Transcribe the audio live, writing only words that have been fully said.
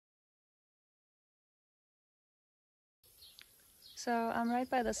So I'm right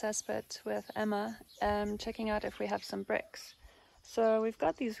by the cesspit with Emma, checking out if we have some bricks. So we've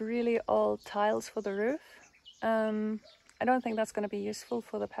got these really old tiles for the roof. I don't think that's going to be useful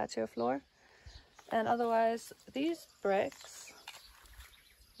for the patio floor. And otherwise, these bricks,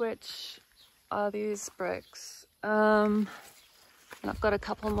 which are these bricks, and I've got a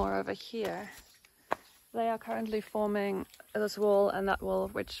couple more over here. They are currently forming this wall and that wall,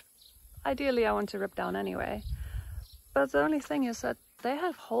 which ideally I want to rip down anyway. But the only thing is that they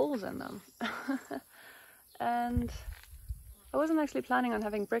have holes in them. And I wasn't actually planning on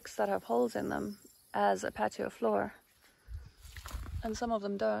having bricks that have holes in them as a patio floor. And some of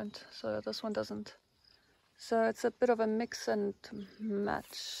them don't, so this one doesn't. So it's a bit of a mix and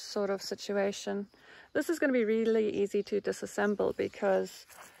match sort of situation. This is going to be really easy to disassemble because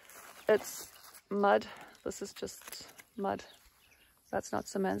it's mud. This is just mud. That's not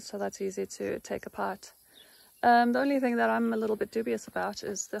cement, so that's easy to take apart. The only thing that I'm a little bit dubious about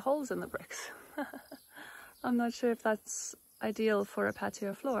is the holes in the bricks. I'm not sure if that's ideal for a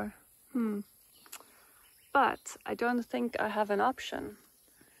patio floor. But I don't think I have an option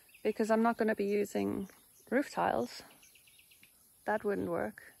because I'm not going to be using roof tiles. That wouldn't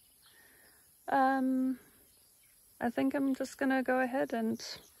work. I think I'm just going to go ahead and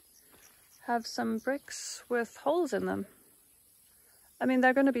have some bricks with holes in them. I mean,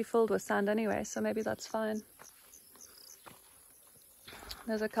 they're going to be filled with sand anyway, so maybe that's fine.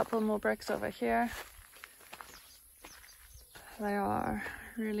 There's a couple more bricks over here. They are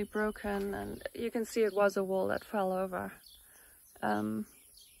really broken, and you can see it was a wall that fell over.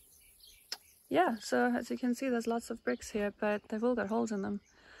 Yeah, so as you can see, there's lots of bricks here, but they've all got holes in them.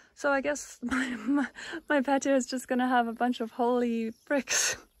 So I guess my patio is just going to have a bunch of holy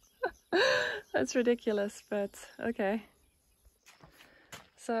bricks. That's ridiculous, but okay.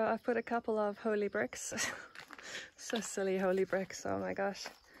 So I've put a couple of holy bricks. So silly, holy bricks, oh my gosh.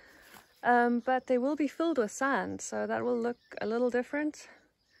 But they will be filled with sand, so that will look a little different.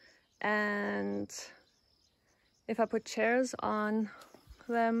 And if I put chairs on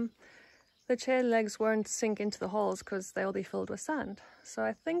them, the chair legs won't sink into the holes because they'll be filled with sand. So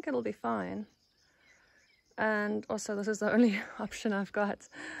I think it'll be fine. And also this is the only option I've got.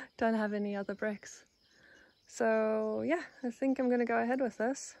 Don't have any other bricks. So yeah, I think I'm gonna go ahead with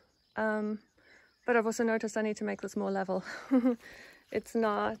this. But I've also noticed I need to make this more level. It's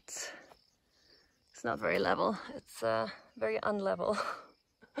not very level. It's very unlevel.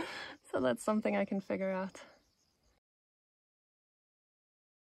 So that's something I can figure out.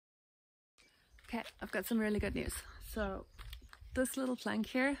 Okay, I've got some really good news. So this little plank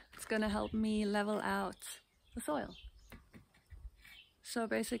here is going to help me level out the soil. So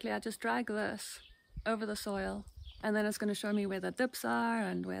basically I just drag this over the soil, and then it's going to show me where the dips are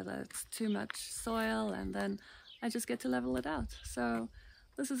and where there's too much soil, and then I just get to level it out. So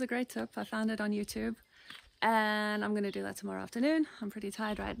this is a great tip. I found it on YouTube, and I'm going to do that tomorrow afternoon. I'm pretty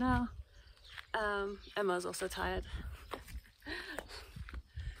tired right now. Emma's also tired.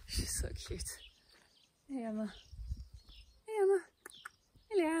 She's so cute. Hey Emma. Hey Emma.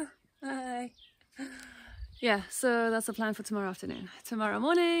 Hello. Hi. Yeah, so that's the plan for tomorrow afternoon. Tomorrow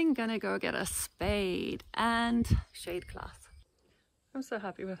morning, gonna go get a spade and shade cloth. I'm so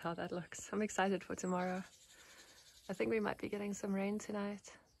happy with how that looks. I'm excited for tomorrow. I think we might be getting some rain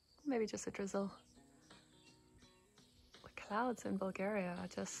tonight. Maybe just a drizzle. The clouds in Bulgaria are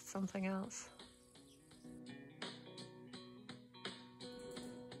just something else.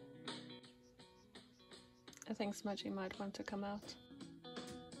 I think Smudgy might want to come out.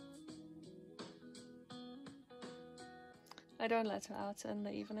 I don't let her out in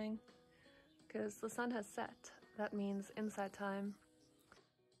the evening because the sun has set. That means inside time.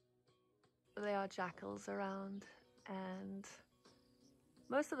 There are jackals around, and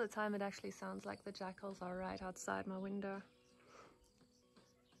most of the time it actually sounds like the jackals are right outside my window.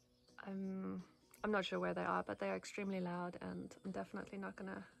 I'm not sure where they are, but they are extremely loud, and I'm definitely not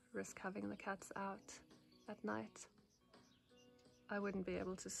gonna risk having the cats out at night. I wouldn't be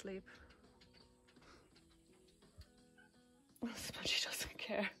able to sleep. Smudgy doesn't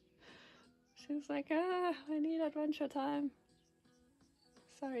care. She's like, I need adventure time.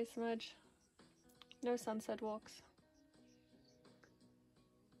 Sorry, Smudge. No sunset walks.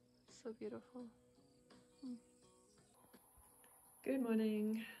 So beautiful. Good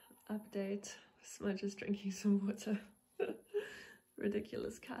morning. Update. Smudge is drinking some water.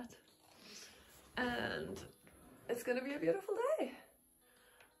 Ridiculous cat. And it's gonna be a beautiful day.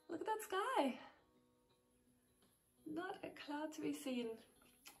 Look at that sky. Not a cloud to be seen.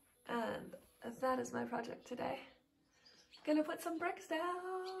 And that is my project today. Gonna put some bricks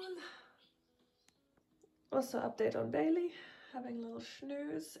down. Also update on Bailey. having a little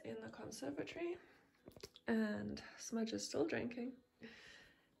snooze in the conservatory, and Smudge is still drinking,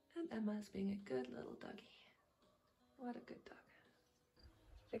 and Emma's being a good little doggy. What a good dog.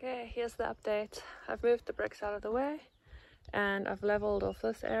 Okay, here's the update. I've moved the bricks out of the way, and I've leveled off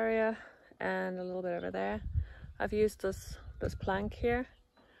this area and a little bit over there. I've used this plank here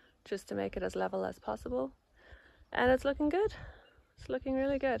just to make it as level as possible, and it's looking good. It's looking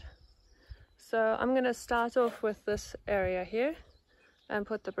really good. So I'm gonna start off with this area here and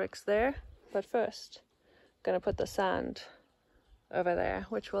put the bricks there, but first I'm gonna put the sand over there,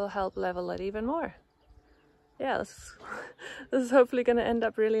 which will help level it even more. Yeah, this is hopefully gonna end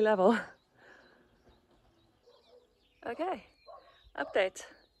up really level. Okay, update.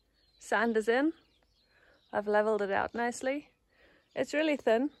 Sand is in. I've leveled it out nicely. It's really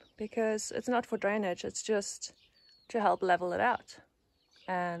thin because it's not for drainage, it's just to help level it out.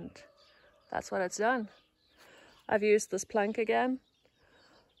 And that's what it's done. I've used this plank again,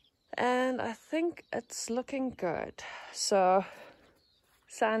 and I think it's looking good. So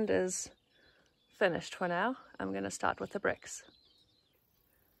sand is finished for now. I'm gonna start with the bricks.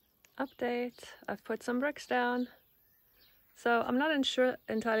 Update, I've put some bricks down. So I'm not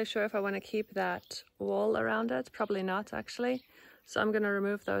entirely sure if I want to keep that wall around it. Probably not, actually. So I'm going to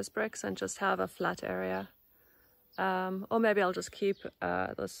remove those bricks and just have a flat area. Or maybe I'll just keep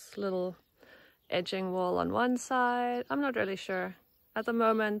this little edging wall on one side. I'm not really sure. At the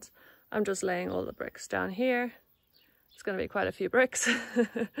moment, I'm just laying all the bricks down here. It's going to be quite a few bricks.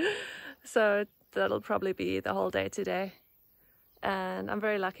 So that'll probably be the whole day today. And I'm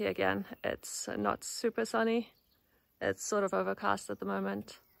very lucky again. It's not super sunny. It's sort of overcast at the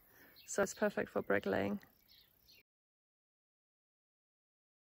moment, so it's perfect for bricklaying.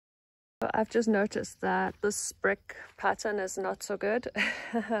 I've just noticed that this brick pattern is not so good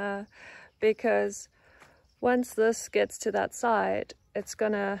because once this gets to that side, it's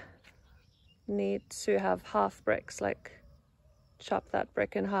gonna need to have half bricks, like chop that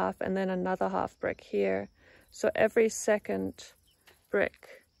brick in half and then another half brick here. So every second brick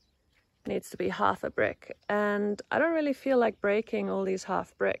needs to be half a brick, and I don't really feel like breaking all these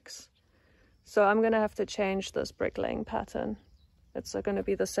half bricks, so I'm gonna have to change this bricklaying pattern. It's going to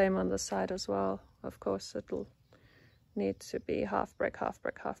be the same on the side as well. Of course it'll need to be half brick, half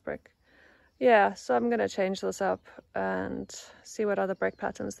brick, half brick. Yeah, so I'm gonna change this up and see what other brick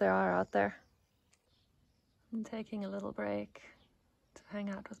patterns there are out there. I'm taking a little break to hang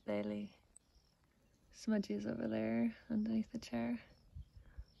out with Bailey. Smudgy's over there underneath the chair.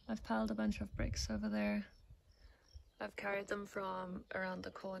 I've piled a bunch of bricks over there. I've carried them from around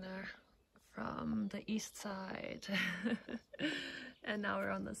the corner, from the east side, and now we're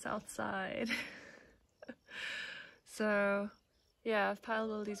on the south side. So yeah, I've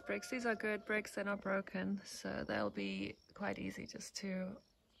piled all these bricks. These are good bricks, they're not broken, so they'll be quite easy just to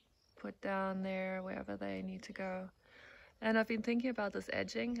put down there wherever they need to go. And I've been thinking about this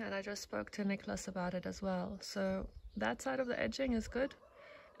edging, and I just spoke to Nicholas about it as well. So that side of the edging is good.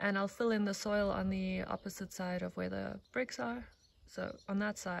 And I'll fill in the soil on the opposite side of where the bricks are. So on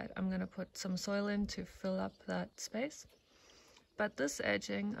that side, I'm going to put some soil in to fill up that space. But this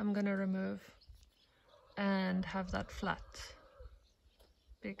edging, I'm going to remove and have that flat,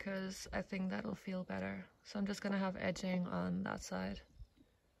 because I think that'll feel better. So I'm just going to have edging on that side.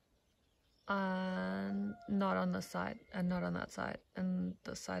 And not on this side, and not on that side. And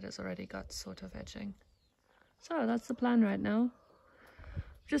this side has already got sort of edging. So that's the plan right now.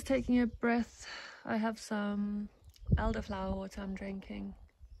 Just taking a breath. I have some elderflower water I'm drinking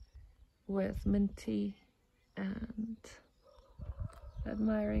with mint tea and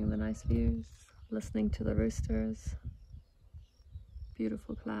admiring the nice views, listening to the roosters,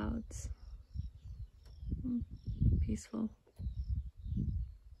 beautiful clouds, peaceful.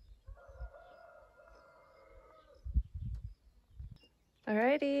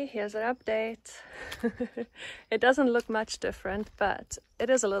 Alrighty, here's an update. It doesn't look much different, but it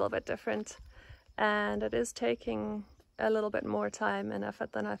is a little bit different, and it is taking a little bit more time and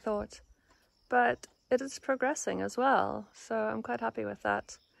effort than I thought, but it is progressing as well, so I'm quite happy with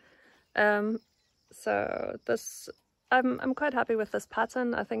that. I'm quite happy with this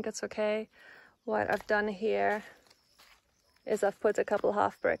pattern. I think it's okay. What I've done here is I've put a couple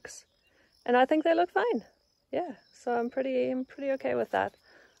half bricks, and I think they look fine. Yeah, so I'm pretty okay with that.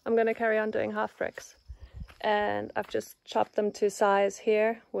 I'm going to carry on doing half bricks, and I've just chopped them to size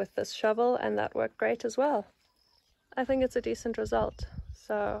here with this shovel, and that worked great as well. I think it's a decent result,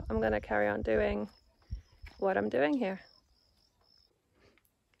 so I'm going to carry on doing what I'm doing here.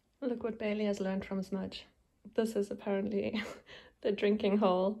 Look what Bailey has learned from Smudge. This is apparently the drinking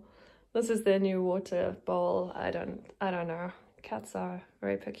hole. This is their new water bowl. I don't know. Cats are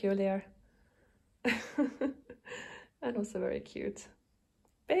very peculiar and also very cute.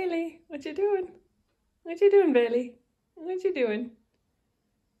 Bailey, what you doing? What you doing, Bailey? What you doing?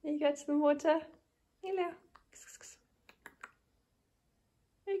 You got some water? Hello.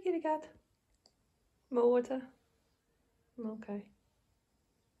 Hey, kitty cat. More water? Okay.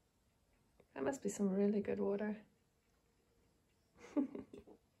 That must be some really good water.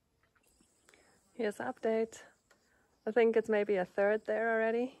 Here's the update. I think it's maybe a third there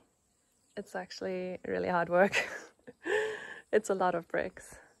already. It's actually really hard work. It's a lot of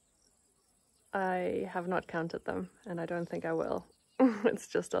bricks. I have not counted them, and I don't think I will. It's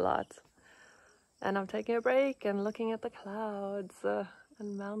just a lot. And I'm taking a break and looking at the clouds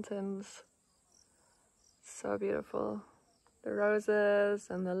and mountains. So beautiful. The roses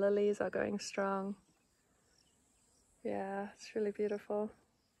and the lilies are going strong. Yeah, it's really beautiful.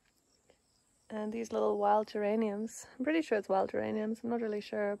 And these little wild geraniums, I'm pretty sure it's wild geraniums, I'm not really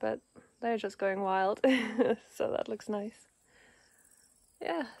sure, but they're just going wild. So that looks nice.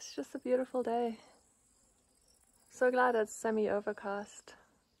 Yeah, it's just a beautiful day. So glad it's semi-overcast.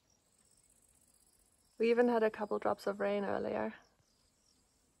 We even had a couple drops of rain earlier.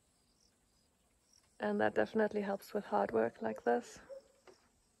 And that definitely helps with hard work like this.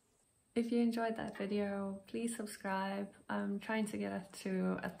 If you enjoyed that video, please subscribe. I'm trying to get us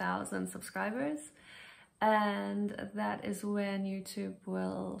to 1,000 subscribers, and that is when YouTube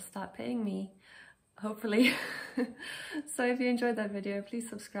will start paying me, hopefully. So if you enjoyed that video, please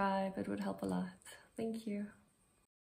subscribe. It would help a lot. Thank you.